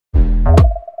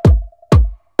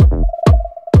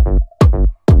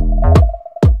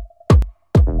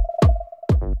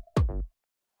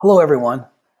Hello, everyone,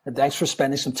 and thanks for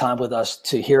spending some time with us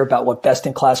to hear about what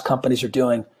best-in-class companies are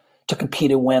doing to compete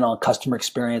and win on customer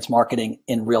experience marketing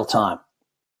in real time.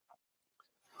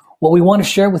 What we want to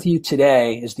share with you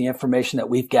today is the information that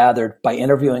we've gathered by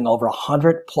interviewing over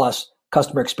 100 plus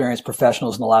customer experience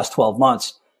professionals in the last 12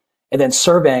 months, and then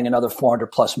surveying another 400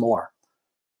 plus more.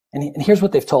 And here's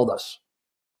what they've told us.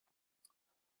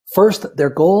 First,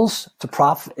 their goals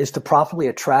is to profitably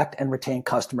attract and retain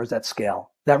customers at scale.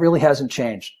 That really hasn't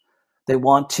changed. They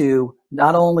want to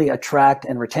not only attract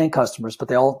and retain customers, but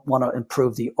they all want to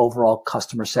improve the overall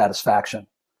customer satisfaction.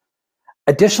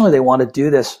 Additionally, they want to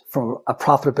do this from a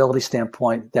profitability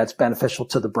standpoint that's beneficial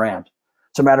to the brand.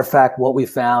 As a matter of fact, what we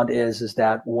found is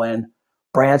that when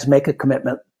brands make a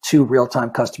commitment to real-time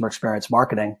customer experience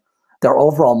marketing, their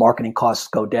overall marketing costs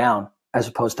go down as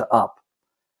opposed to up.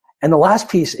 And the last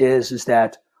piece is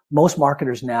that most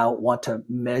marketers now want to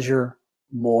measure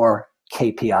more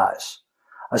KPIs,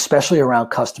 especially around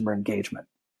customer engagement,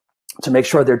 to make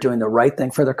sure they're doing the right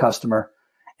thing for their customer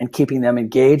and keeping them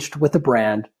engaged with the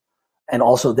brand, and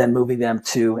also then moving them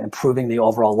to improving the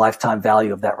overall lifetime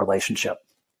value of that relationship.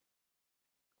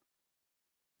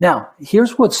 Now,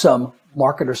 here's what some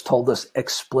marketers told us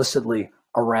explicitly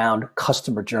around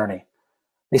customer journey.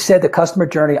 They said the customer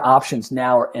journey options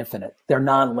now are infinite. They're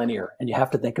non-linear, and you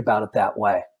have to think about it that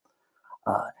way.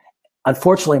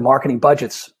 Unfortunately, marketing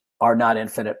budgets are not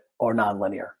infinite or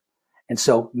non-linear. And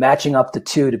so matching up the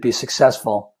two to be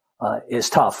successful is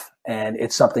tough. And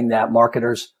it's something that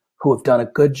marketers who have done a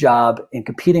good job in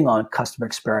competing on customer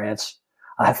experience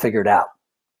have figured out.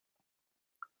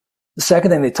 The second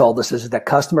thing they told us is that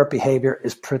customer behavior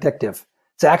is predictive.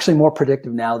 It's actually more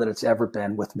predictive now than it's ever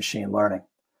been with machine learning.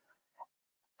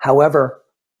 However,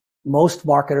 most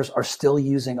marketers are still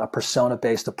using a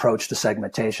persona-based approach to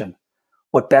segmentation.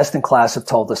 What best in class have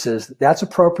told us is that's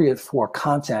appropriate for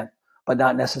content, but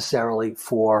not necessarily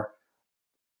for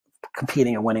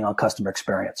competing and winning on customer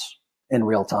experience in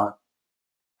real time.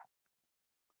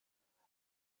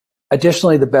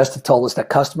 Additionally, the best have told us that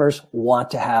customers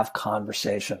want to have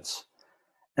conversations.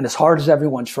 And as hard as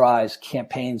everyone tries,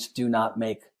 campaigns do not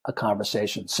make a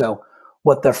conversation. So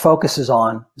what their focus is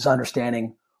on is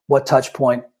understanding what touch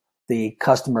point the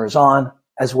customer is on,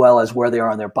 as well as where they are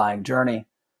on their buying journey,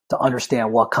 to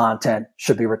understand what content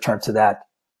should be returned to that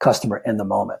customer in the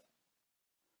moment.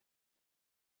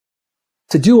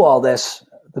 To do all this,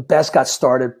 the best got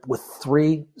started with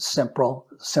three simple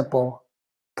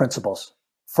principles.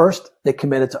 First, they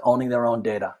committed to owning their own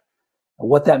data. And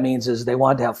what that means is they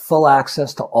wanted to have full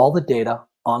access to all the data,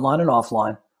 online and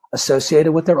offline,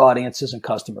 associated with their audiences and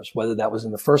customers, whether that was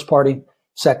in the first party,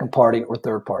 second party, or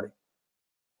third party.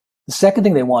 The second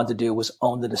thing they wanted to do was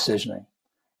own the decisioning.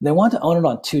 And they wanted to own it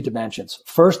on two dimensions.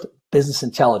 First, business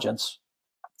intelligence.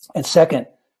 And second,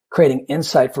 creating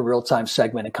insight for real-time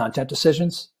segment and content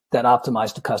decisions that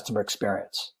optimize the customer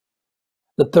experience.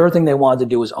 The third thing they wanted to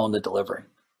do was own the delivery.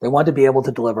 They wanted to be able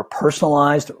to deliver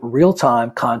personalized, real-time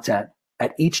content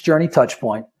at each journey touch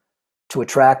point to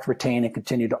attract, retain, and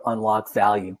continue to unlock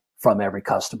value from every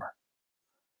customer.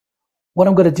 What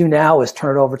I'm going to do now is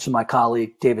turn it over to my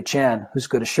colleague, David Chan, who's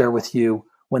going to share with you,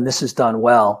 when this is done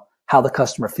well, how the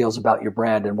customer feels about your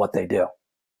brand and what they do.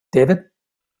 David?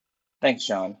 Thanks,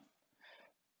 John.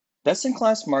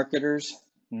 Best-in-class marketers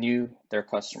knew their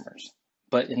customers,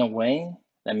 but in a way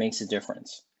that makes a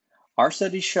difference. Our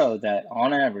studies show that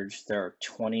on average, there are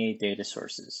 28 data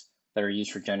sources that are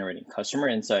used for generating customer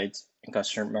insights and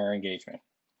customer engagement.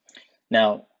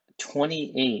 Now,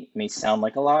 28 may sound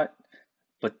like a lot,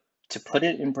 but to put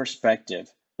it in perspective,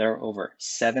 there are over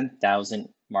 7,000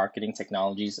 marketing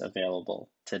technologies available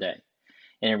today.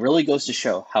 And it really goes to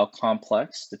show how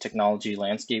complex the technology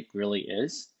landscape really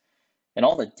is and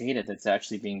all the data that's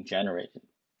actually being generated.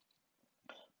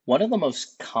 One of the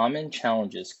most common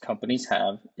challenges companies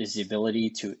have is the ability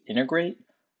to integrate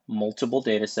multiple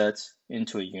data sets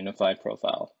into a unified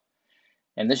profile.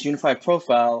 And this unified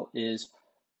profile is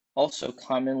also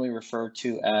commonly referred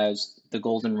to as the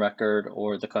golden record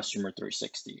or the customer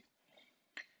 360.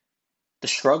 The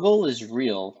struggle is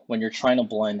real when you're trying to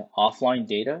blend offline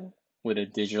data with a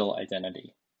digital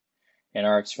identity. In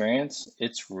our experience,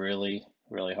 it's really,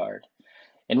 really hard.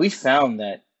 And we found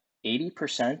that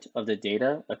 80% of the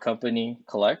data a company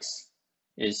collects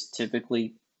is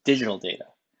typically digital data,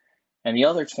 and the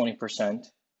other 20%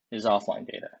 is offline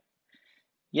data.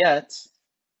 Yet,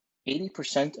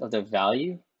 80% of the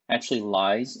value actually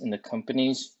lies in the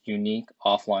company's unique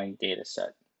offline data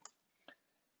set.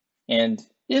 And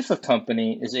if a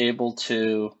company is able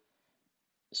to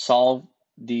solve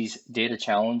these data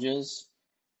challenges,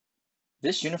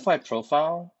 this unified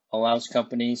profile allows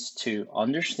companies to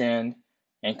understand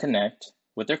and connect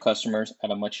with their customers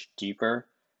at a much deeper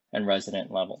and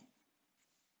resident level.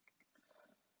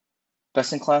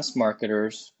 Best-in-class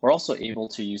marketers were also able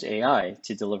to use AI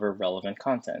to deliver relevant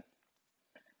content.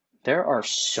 There are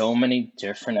so many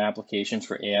different applications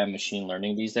for AI and machine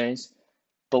learning these days,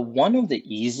 but one of the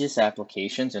easiest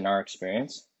applications in our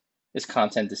experience is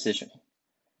content decisioning.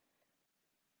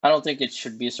 I don't think it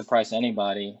should be a surprise to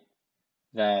anybody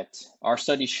that our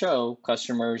studies show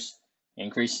customers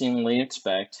increasingly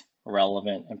expect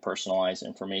relevant and personalized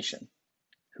information.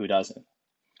 Who doesn't?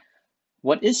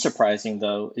 What is surprising,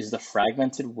 though, is the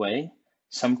fragmented way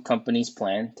some companies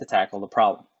plan to tackle the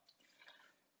problem.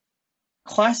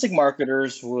 Classic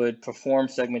marketers would perform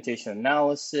segmentation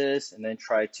analysis and then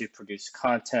try to produce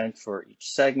content for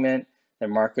each segment.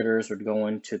 Then marketers would go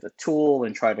into the tool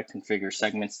and try to configure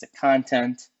segments to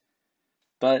content.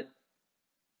 But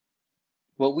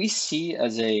what we see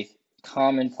as a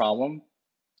common problem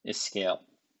is scale.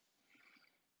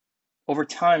 Over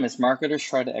time, as marketers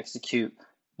try to execute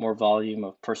more volume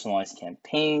of personalized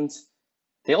campaigns,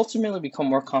 they ultimately become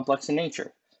more complex in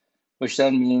nature, which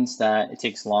then means that it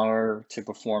takes longer to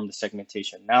perform the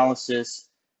segmentation analysis,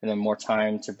 and then more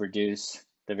time to produce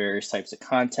the various types of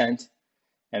content,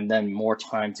 and then more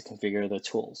time to configure the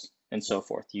tools, and so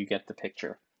forth. You get the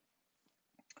picture.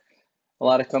 A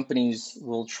lot of companies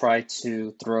will try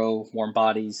to throw warm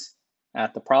bodies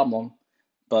at the problem,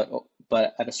 but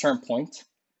at a certain point,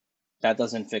 that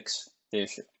doesn't fix the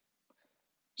issue.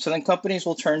 So then companies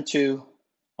will turn to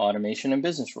automation and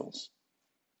business rules.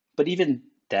 But even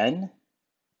then,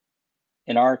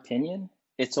 in our opinion,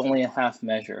 it's only a half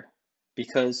measure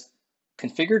because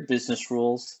configured business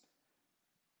rules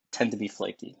tend to be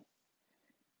flaky.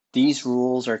 These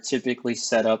rules are typically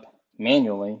set up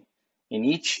manually in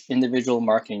each individual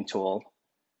marketing tool.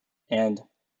 And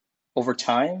over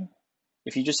time,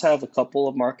 if you just have a couple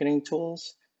of marketing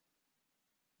tools,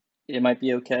 it might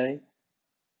be okay.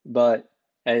 But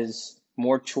as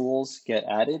more tools get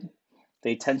added,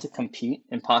 they tend to compete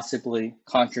and possibly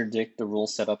contradict the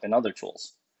rules set up in other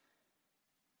tools.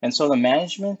 And so the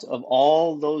management of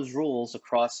all those rules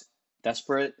across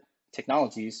disparate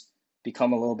technologies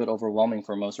become a little bit overwhelming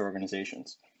for most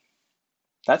organizations.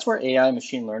 That's where AI and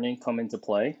machine learning come into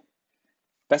play.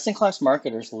 Best-in-class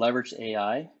marketers leverage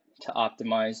AI to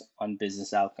optimize on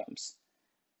business outcomes.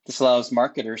 This allows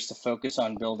marketers to focus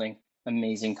on building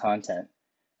amazing content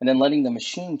and then letting the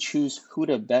machine choose who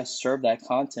to best serve that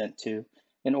content to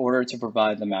in order to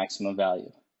provide the maximum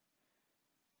value.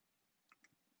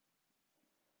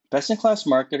 Best-in-class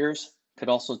marketers could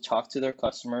also talk to their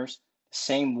customers the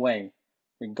same way,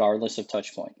 regardless of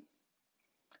touchpoint.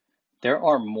 There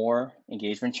are more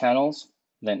engagement channels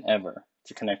than ever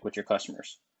to connect with your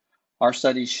customers. Our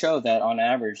studies show that on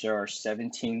average, there are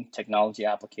 17 technology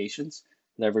applications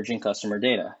leveraging customer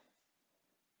data.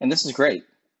 And this is great,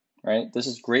 right? This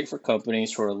is great for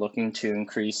companies who are looking to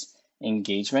increase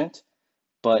engagement,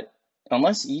 but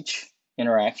unless each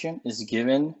interaction is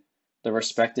given the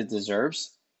respect it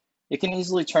deserves, it can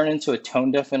easily turn into a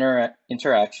tone-deaf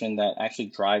interaction that actually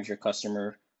drives your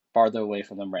customer farther away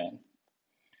from the brand.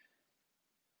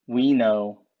 We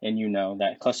know, and you know,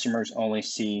 that customers only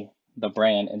see the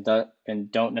brand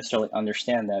and don't necessarily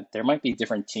understand that there might be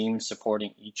different teams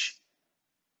supporting each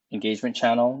engagement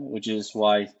channel, which is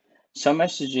why some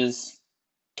messages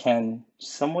can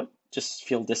somewhat just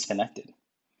feel disconnected.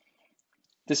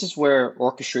 This is where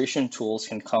orchestration tools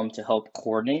can come to help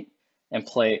coordinate and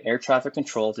play air traffic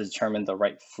control to determine the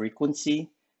right frequency,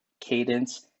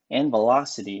 cadence, and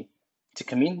velocity to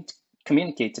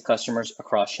communicate to customers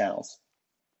across channels.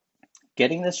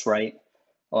 Getting this right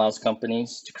allows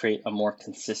companies to create a more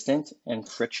consistent and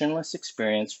frictionless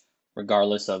experience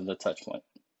regardless of the touchpoint.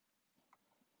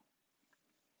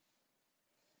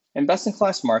 And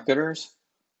best-in-class marketers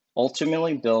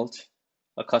ultimately built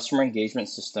a customer engagement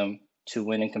system to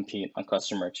win and compete on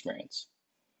customer experience.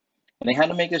 And they had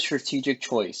to make a strategic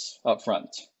choice up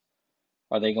front.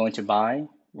 Are they going to buy,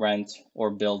 rent, or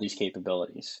build these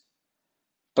capabilities?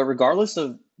 But regardless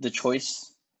of the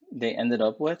choice they ended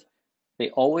up with, they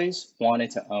always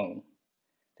wanted to own.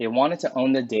 They wanted to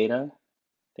own the data,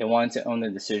 they wanted to own the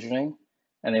decisioning,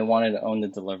 and they wanted to own the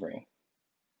delivery.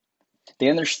 They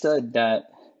understood that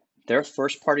their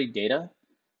first-party data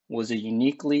was a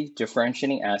uniquely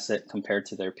differentiating asset compared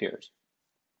to their peers.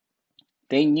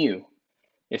 They knew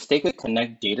if they could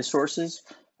connect data sources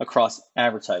across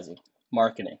advertising,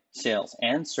 marketing, sales,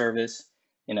 and service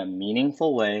in a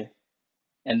meaningful way,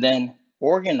 and then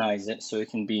organize it so it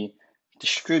can be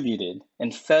distributed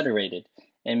and federated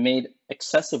and made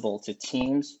accessible to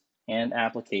teams and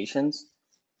applications,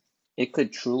 it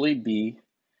could truly be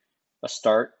a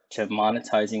start to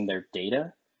monetizing their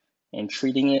data and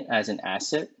treating it as an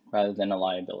asset rather than a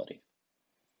liability.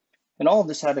 And all of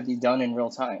this had to be done in real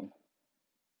time.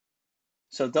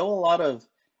 So though a lot of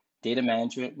data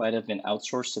management might have been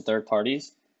outsourced to third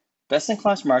parties,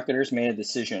 best-in-class marketers made a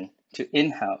decision to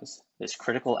in-house this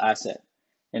critical asset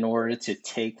in order to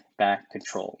take back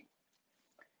control.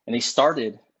 And they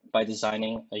started by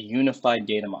designing a unified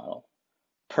data model,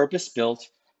 purpose-built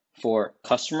for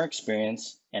customer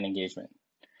experience and engagement.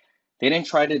 They didn't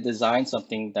try to design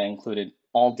something that included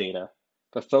all data,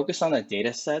 but focus on the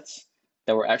data sets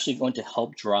that were actually going to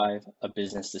help drive a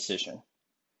business decision.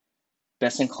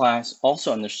 Best in class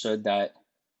also understood that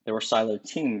there were siloed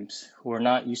teams who were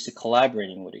not used to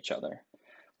collaborating with each other,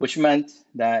 which meant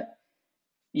that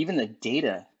even the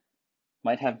data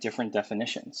might have different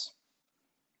definitions.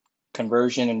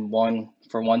 Conversion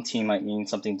for one team might mean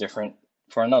something different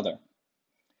for another,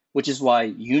 which is why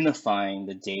unifying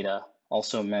the data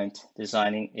also meant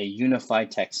designing a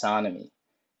unified taxonomy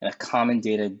and a common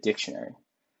data dictionary,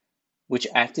 which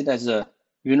acted as a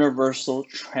universal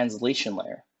translation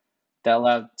layer that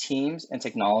allowed teams and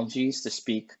technologies to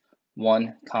speak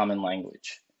one common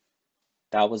language.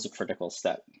 That was a critical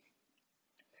step.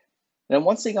 Then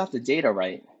once they got the data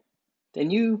right, they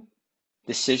knew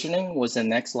decisioning was the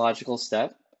next logical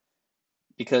step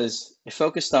because it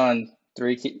focused on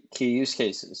three key use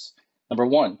cases. Number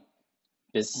one,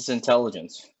 business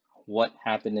intelligence. What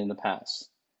happened in the past?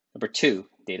 Number two,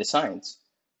 data science.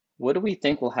 What do we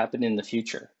think will happen in the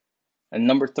future? And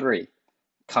number three,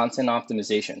 content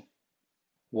optimization.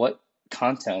 What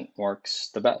content works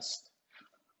the best?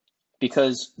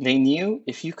 Because they knew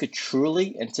if you could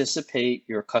truly anticipate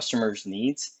your customers'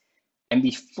 needs and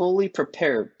be fully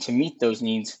prepared to meet those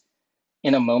needs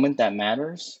in a moment that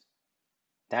matters,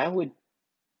 that would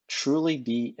truly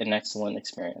be an excellent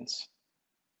experience.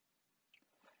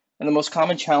 And the most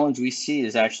common challenge we see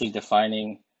is actually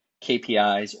defining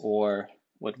KPIs, or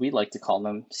what we like to call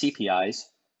them CPIs,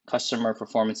 customer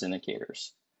performance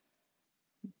indicators.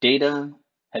 Data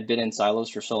had been in silos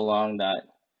for so long that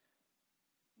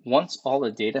once all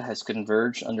the data has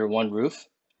converged under one roof,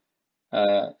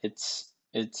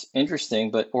 it's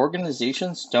interesting, but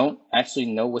organizations don't actually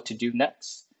know what to do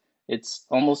next. It's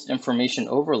almost information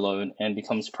overload and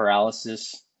becomes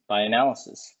paralysis by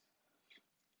analysis.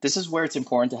 This is where it's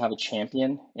important to have a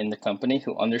champion in the company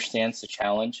who understands the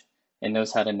challenge and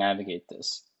knows how to navigate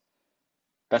this.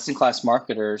 Best-in-class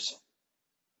marketers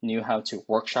knew how to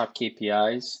workshop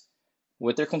KPIs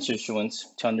with their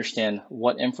constituents to understand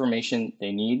what information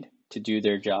they need to do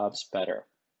their jobs better.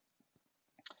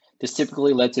 This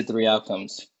typically led to three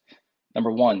outcomes.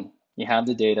 Number one, you have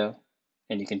the data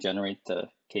and you can generate the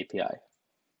KPI.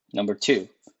 Number two,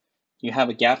 you have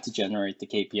a gap to generate the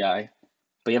KPI,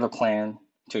 but you have a plan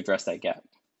to address that gap.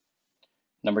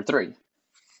 Number three,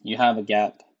 you have a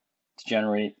gap to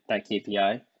generate that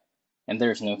KPI, and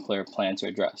there's no clear plan to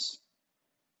address.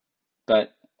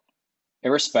 But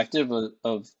irrespective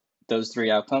of those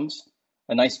three outcomes,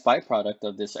 a nice byproduct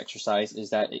of this exercise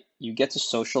is that you get to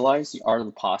socialize the art of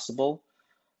the possible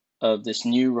of this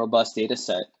new robust data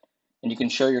set, and you can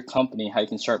show your company how you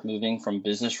can start moving from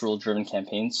business rule driven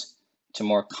campaigns to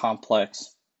more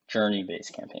complex journey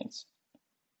based campaigns.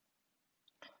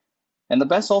 And the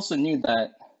best also knew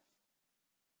that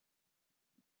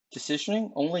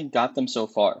decisioning only got them so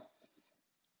far.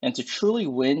 And to truly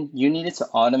win, you needed to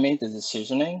automate the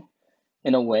decisioning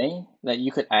in a way that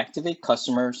you could activate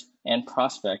customers and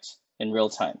prospects in real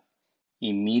time,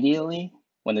 immediately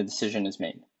when the decision is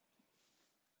made.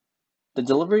 The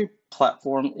delivery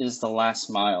platform is the last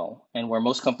mile, and where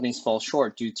most companies fall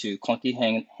short due to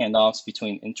clunky handoffs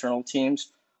between internal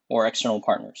teams or external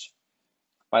partners.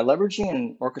 By leveraging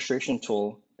an orchestration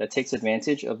tool that takes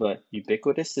advantage of a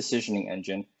ubiquitous decisioning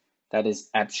engine that is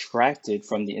abstracted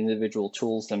from the individual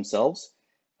tools themselves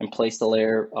and placed a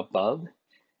layer above,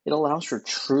 it allows for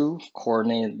true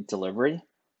coordinated delivery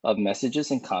of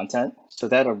messages and content so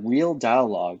that a real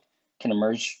dialogue can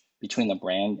emerge between the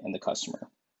brand and the customer.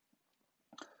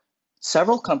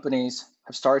 Several companies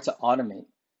have started to automate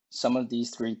some of these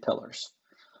three pillars,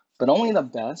 but only the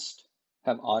best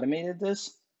have automated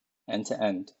this end to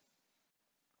end.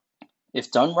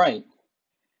 If done right,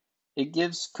 it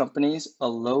gives companies a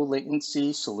low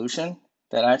latency solution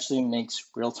that actually makes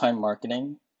real-time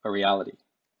marketing a reality.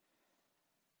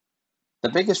 The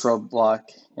biggest roadblock,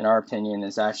 in our opinion,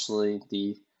 is actually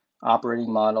the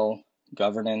operating model,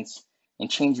 governance, and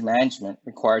change management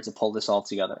required to pull this all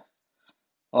together.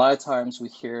 A lot of times we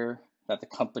hear that the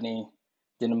company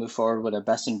didn't move forward with a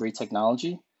best-in-breed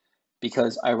technology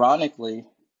because, ironically,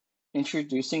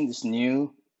 introducing this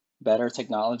new, better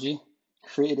technology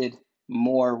created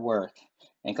more work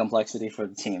and complexity for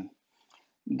the team.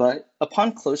 But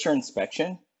upon closer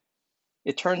inspection,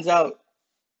 it turns out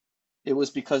it was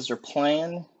because their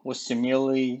plan was to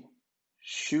merely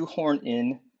shoehorn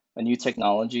in a new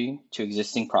technology to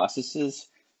existing processes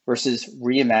versus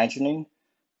reimagining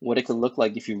what it could look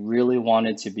like if you really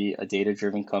wanted to be a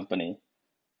data-driven company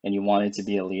and you wanted to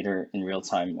be a leader in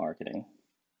real-time marketing.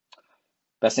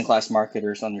 Best-in-class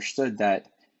marketers understood that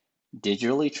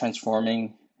digitally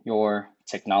transforming your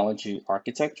technology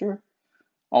architecture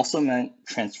also meant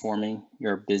transforming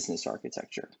your business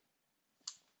architecture.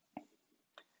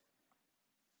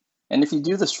 And if you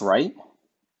do this right,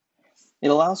 it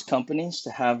allows companies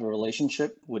to have a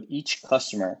relationship with each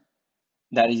customer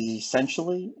that is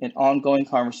essentially an ongoing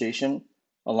conversation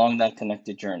along that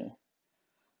connected journey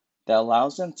that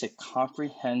allows them to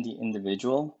comprehend the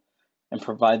individual and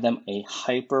provide them a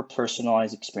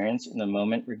hyper-personalized experience in the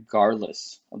moment,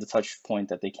 regardless of the touch point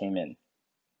that they came in.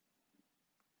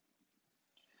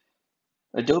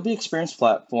 Adobe Experience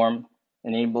Platform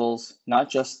enables not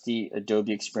just the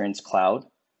Adobe Experience Cloud,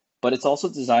 but it's also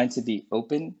designed to be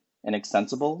open and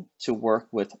extensible to work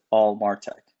with all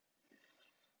MarTech.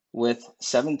 With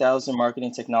 7,000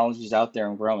 marketing technologies out there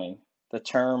and growing, the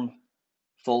term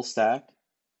full stack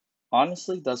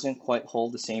honestly doesn't quite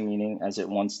hold the same meaning as it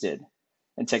once did.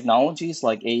 And technologies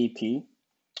like AEP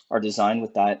are designed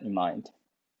with that in mind.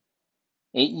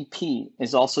 AEP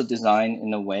is also designed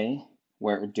in a way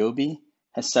where Adobe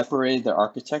has separated their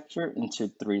architecture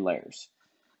into 3 layers.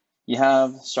 You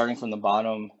have, starting from the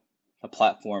bottom, a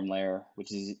platform layer,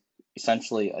 which is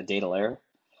essentially a data layer.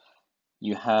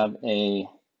 You have a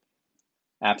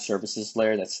app services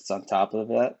layer that sits on top of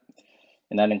that,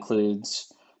 and that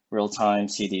includes real-time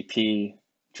CDP,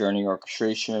 journey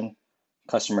orchestration,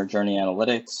 customer journey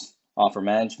analytics, offer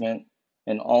management,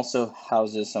 and also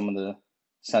houses some of the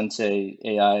Sensei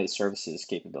AI services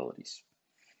capabilities.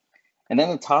 And then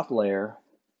the top layer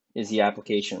is the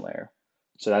application layer.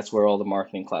 So that's where all the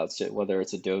marketing clouds sit, whether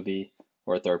it's Adobe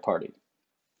or a third party.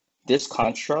 This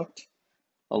construct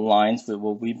aligns with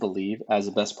what we believe as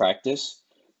a best practice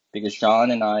because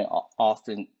John and I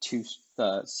often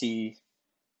see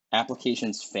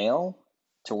applications fail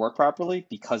to work properly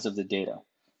because of the data.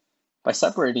 By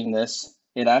separating this,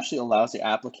 it actually allows the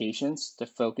applications to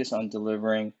focus on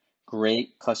delivering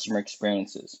great customer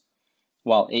experiences,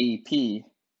 while AEP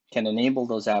can enable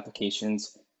those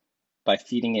applications by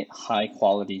feeding it high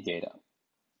quality data.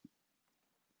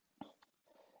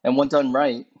 And when done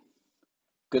right,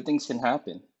 good things can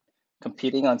happen.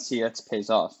 Competing on CX pays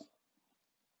off.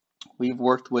 We've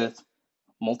worked with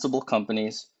multiple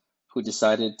companies who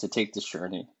decided to take this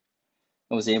journey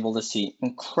and was able to see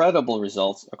incredible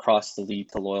results across the lead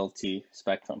to loyalty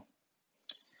spectrum.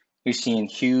 We've seen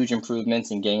huge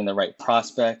improvements in getting the right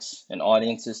prospects and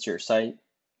audiences to your site,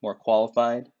 more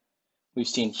qualified. We've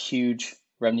seen huge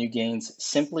revenue gains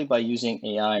simply by using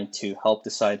AI to help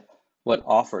decide what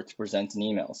offer to present in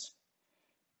emails.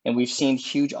 And we've seen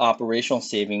huge operational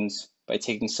savings by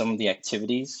taking some of the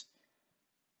activities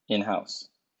in-house.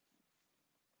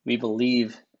 We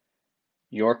believe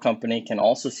your company can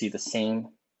also see the same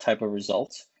type of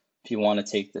results if you want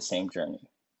to take the same journey.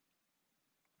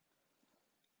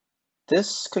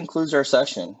 This concludes our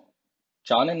session.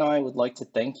 John and I would like to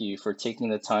thank you for taking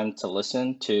the time to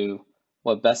listen to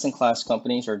what best-in-class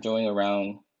companies are doing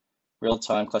around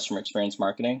real-time customer experience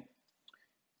marketing.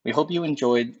 We hope you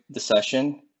enjoyed the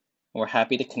session. We're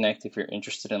happy to connect if you're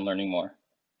interested in learning more.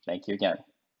 Thank you again.